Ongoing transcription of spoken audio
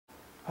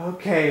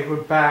Okay, we're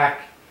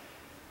back.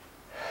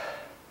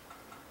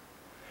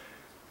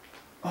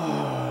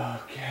 Oh,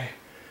 okay.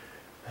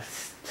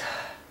 Let's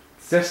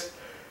just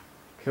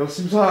kill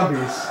some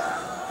zombies.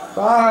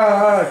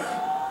 Fuck!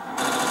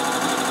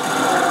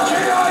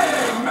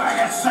 KIA,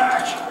 maggot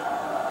sack!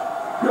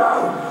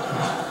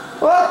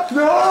 What?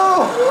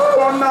 No!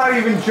 I'm not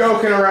even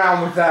joking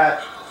around with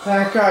that.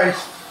 That guy's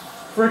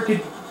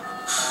freaking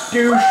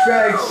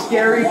douchebag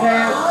scary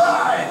pants.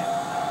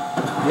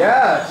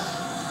 Yes.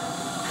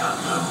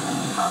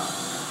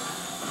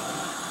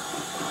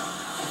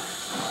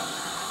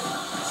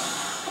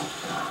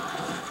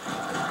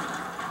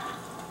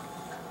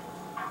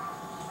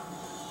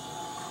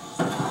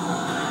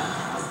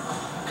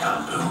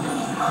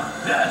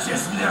 That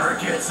just never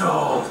gets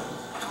old.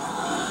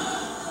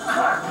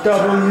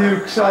 Double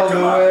nukes all the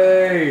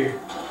way.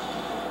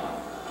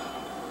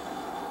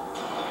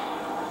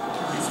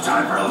 It's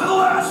time for a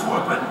little ass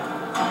whooping.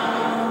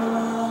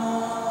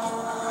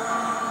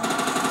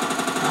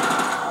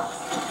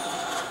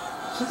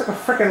 Sounds like a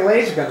freaking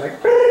laser gun, like.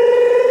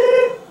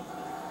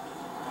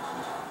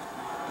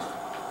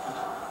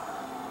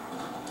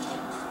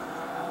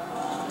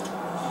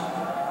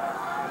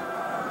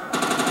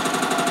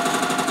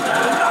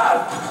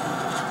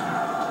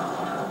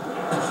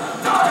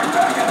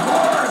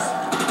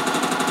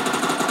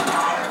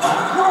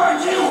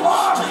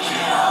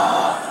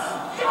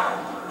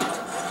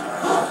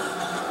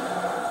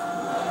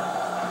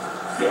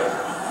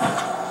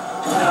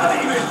 Not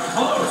even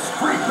close,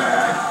 freak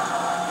bag!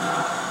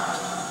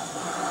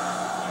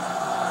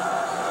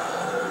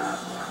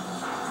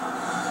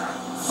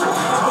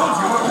 Told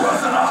you it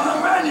wasn't on the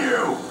menu!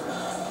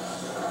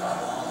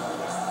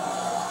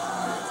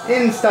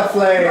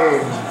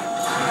 Insta-flame!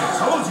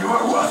 Told you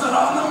it wasn't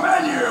on the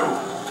menu!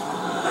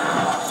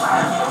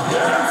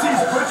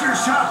 Dempsey's Butcher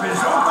Shop is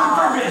open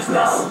for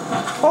business!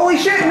 Holy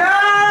shit, no!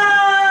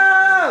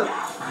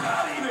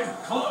 Not even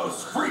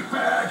close, freak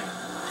bag!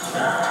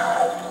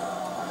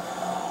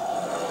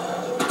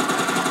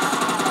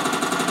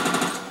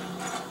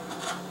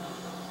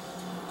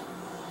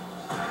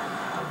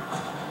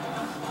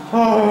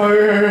 Oh,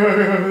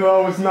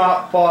 that was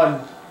not fun.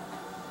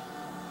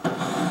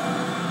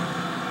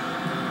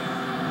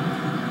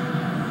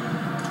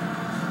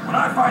 When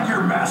I find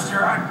your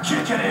master, I'm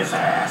kicking his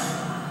ass!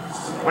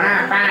 When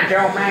I find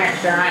your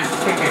master, I'm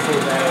kicking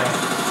his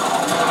ass.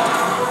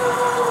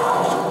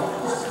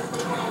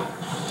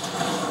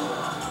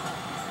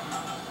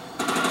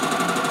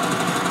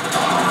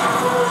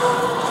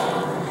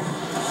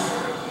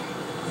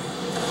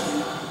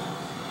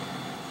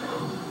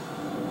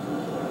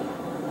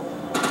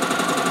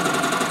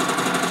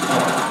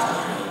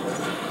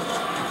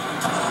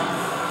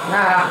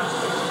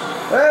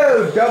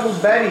 Oh, double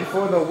Betty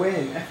for the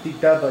win. FD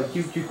double.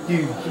 Yeah, fuck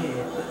you.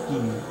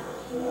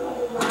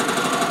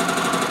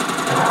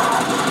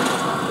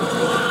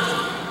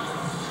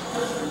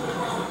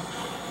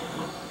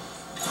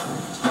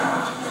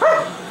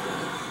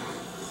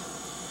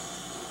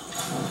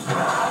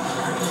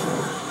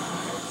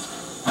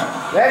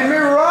 Let me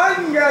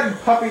run,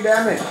 god puppy,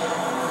 damn it.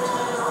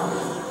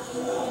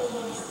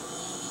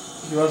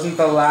 He wasn't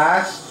the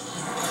last.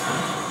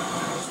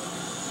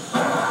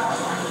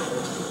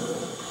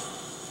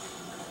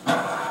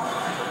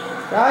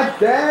 God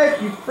damn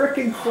it, you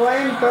freaking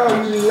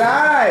flamethrower, you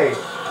lie!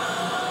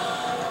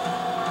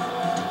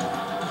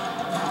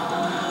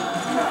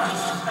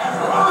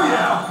 Oh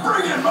yeah,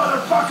 bring it,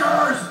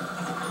 motherfuckers!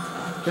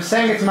 Just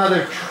saying it's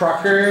mother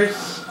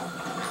truckers.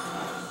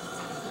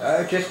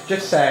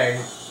 Just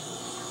saying.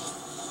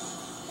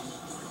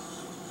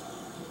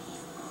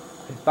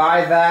 I'd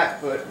buy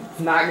that, but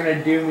it's not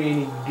gonna do me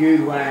any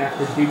good when I have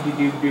to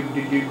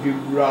do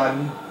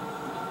run.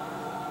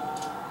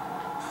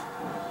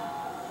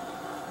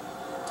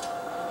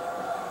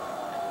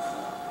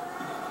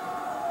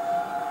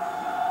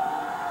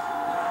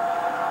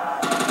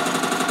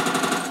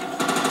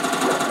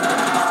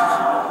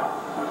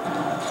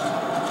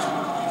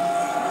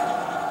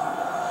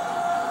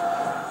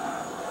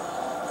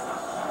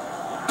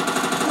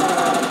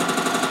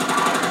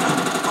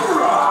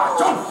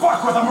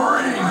 With a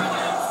Marine!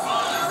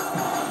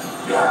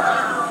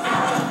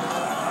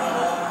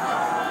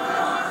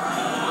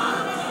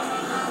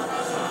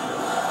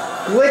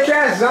 Glitch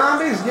ass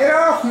zombies, get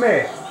off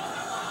me!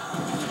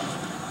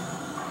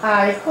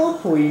 I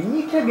hope we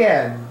meet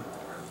again.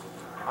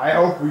 I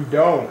hope we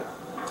don't.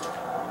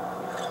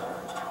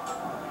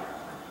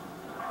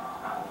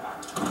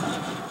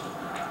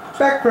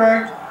 Back,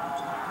 Craig.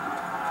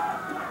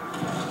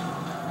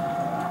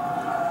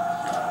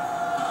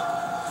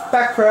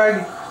 Back,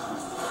 Craig.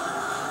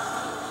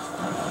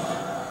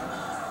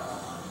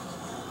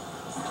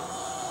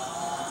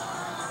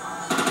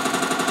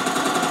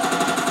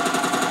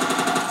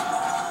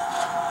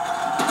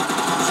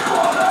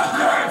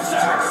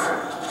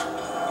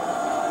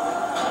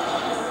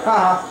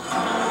 Haha.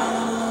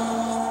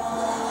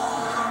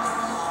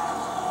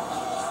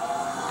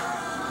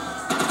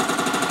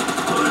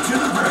 Bullet to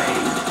the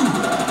brain.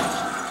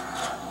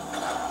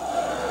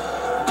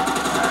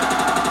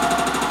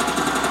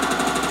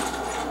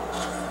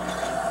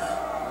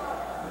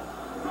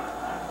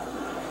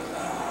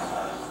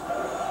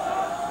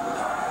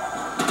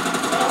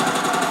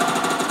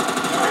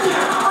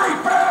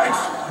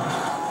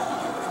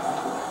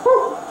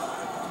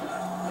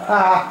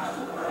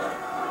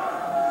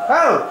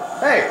 Oh,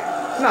 hey,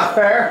 it's not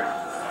fair.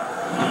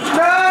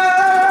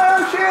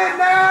 No, shit,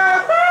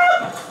 no!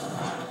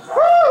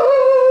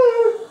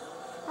 Woo!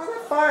 How'd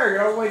that fire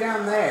go all the way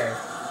down there?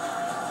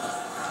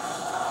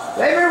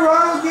 Leave me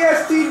wrong with the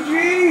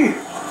STG!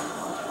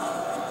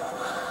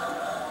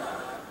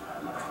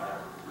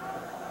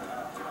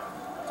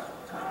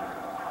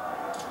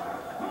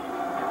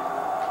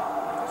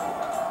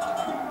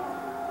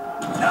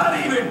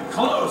 Not even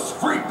close,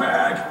 freak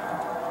bag!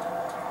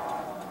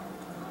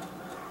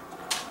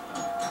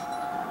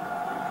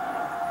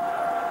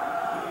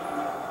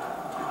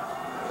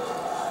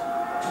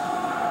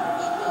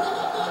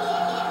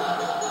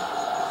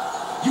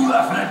 You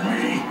laughing at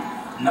me?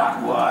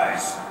 Not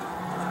wise.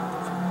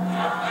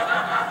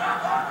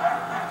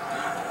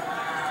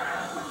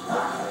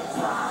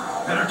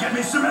 Better get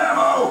me some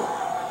ammo!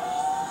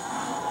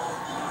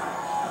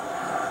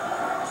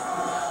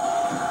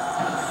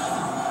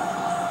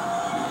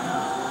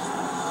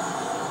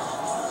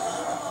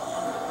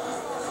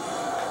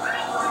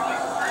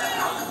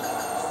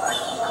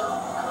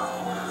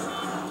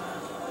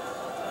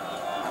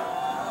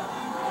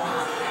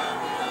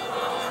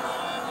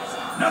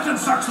 Nothing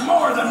sucks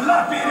more than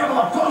not being able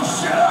to blow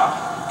shit up!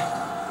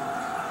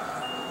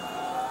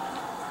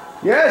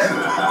 Yes!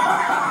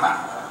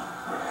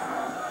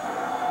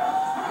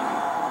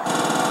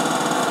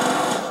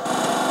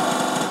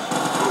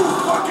 Ooh,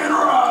 fucking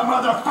raw,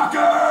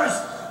 motherfuckers!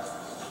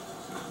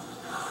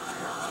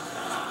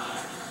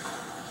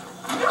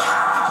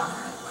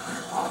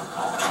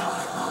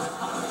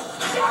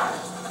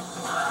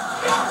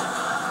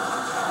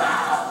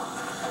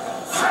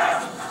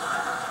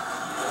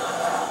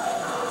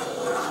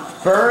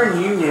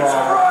 Burn you It's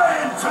all.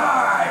 Ryan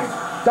time!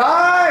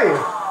 Die!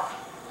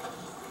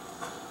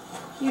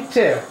 You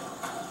too.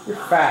 You're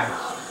fast.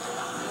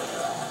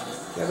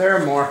 Yeah, there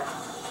are more.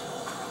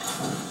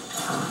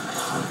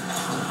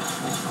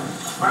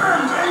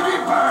 Burn, baby,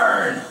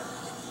 burn!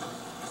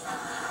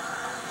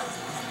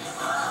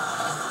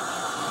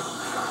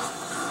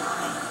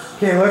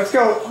 Okay, let's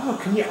go. Oh,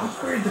 can you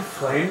upgrade the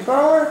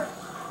flamethrower?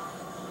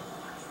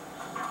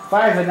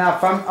 5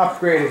 enough. I'm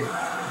upgrading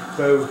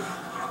both.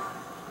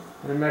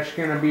 And I'm just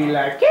gonna be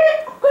like,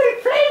 yeah,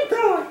 upgrade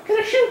flamethrower.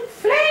 Gonna shoot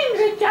flames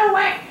at your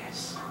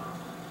ass.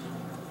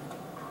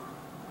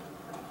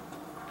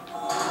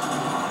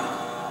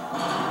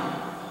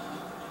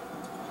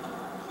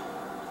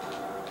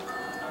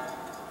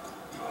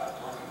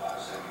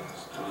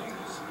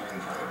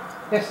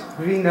 Yes,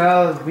 we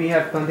know we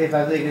have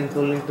 25 seconds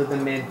to link to the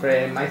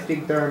mainframe. I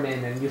speak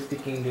German and you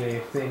speak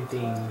English, same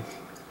things.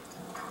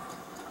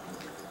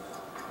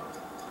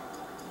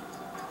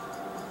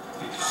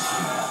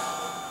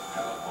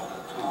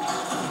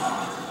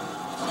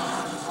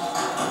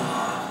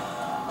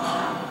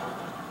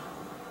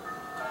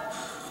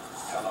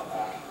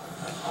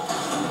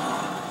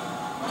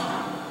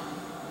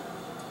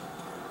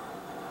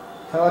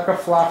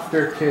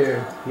 Flofter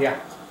too, yeah.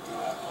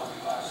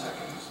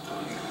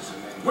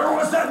 Where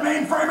was that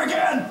mainframe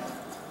again?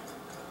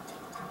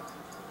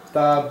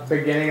 The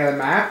beginning of the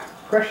map?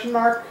 Question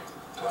mark?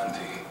 20.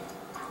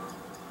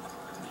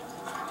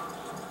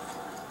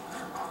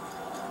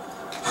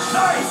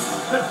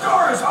 Nice! The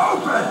door is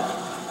open!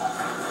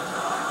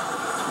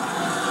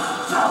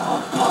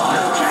 Double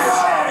blood kiss!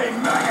 Hey,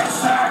 maggot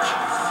sack!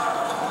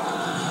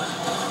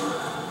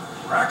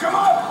 Rack 'em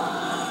up!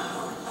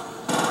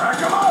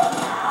 Rack 'em up!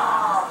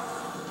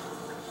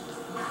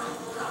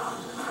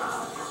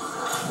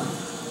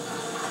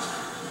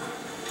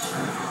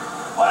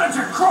 Why don't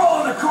you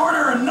crawl in the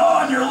corner and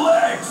gnaw on your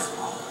legs?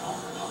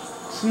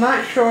 I'm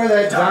not sure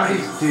that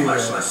zombies do that.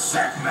 Fleshless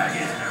sack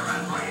maggot.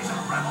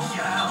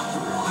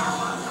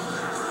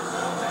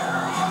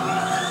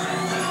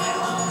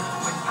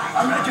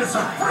 I'm making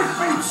some freak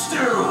beef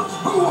stew.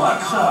 Who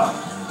wants some?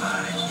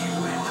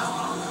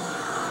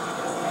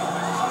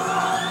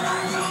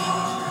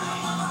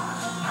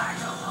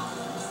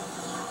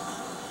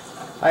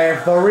 I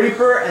have the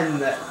Reaper and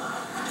the...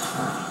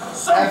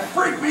 Some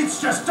freak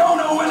beats just don't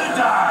know when to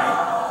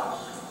die.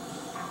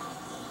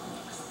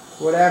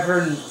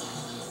 whatever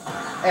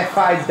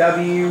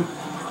FIW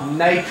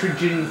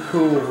nitrogen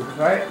cooled,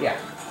 right? Yeah.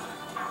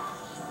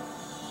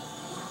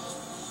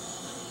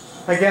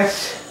 I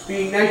guess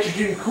being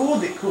nitrogen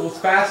cooled, it cools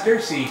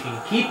faster, so you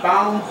can keep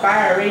on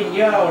firing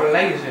your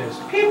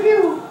lasers. Pew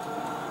pew!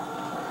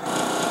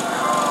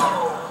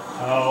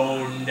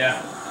 Oh no.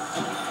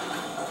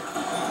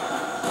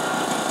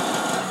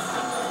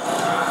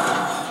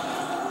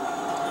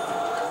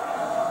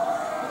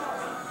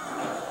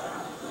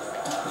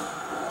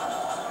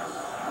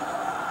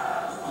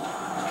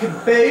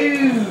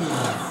 Kaboom!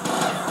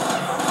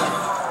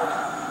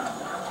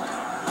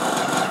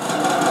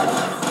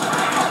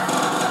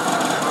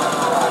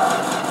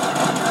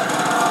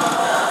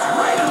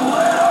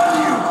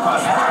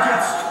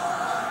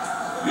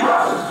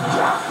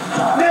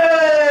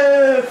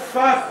 No!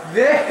 Fuck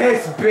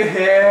this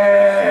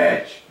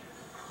bitch!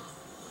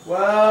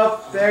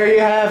 Well, there you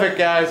have it,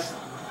 guys.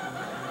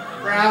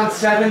 Round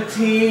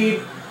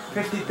 17,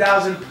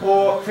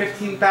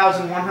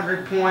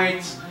 15,100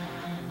 points.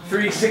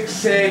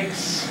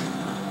 366.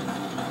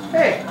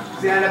 Hey,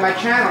 it's the end of my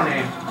channel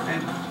name.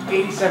 And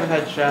 87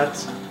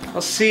 headshots.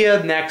 I'll see you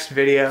next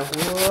video.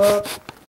 Whoop.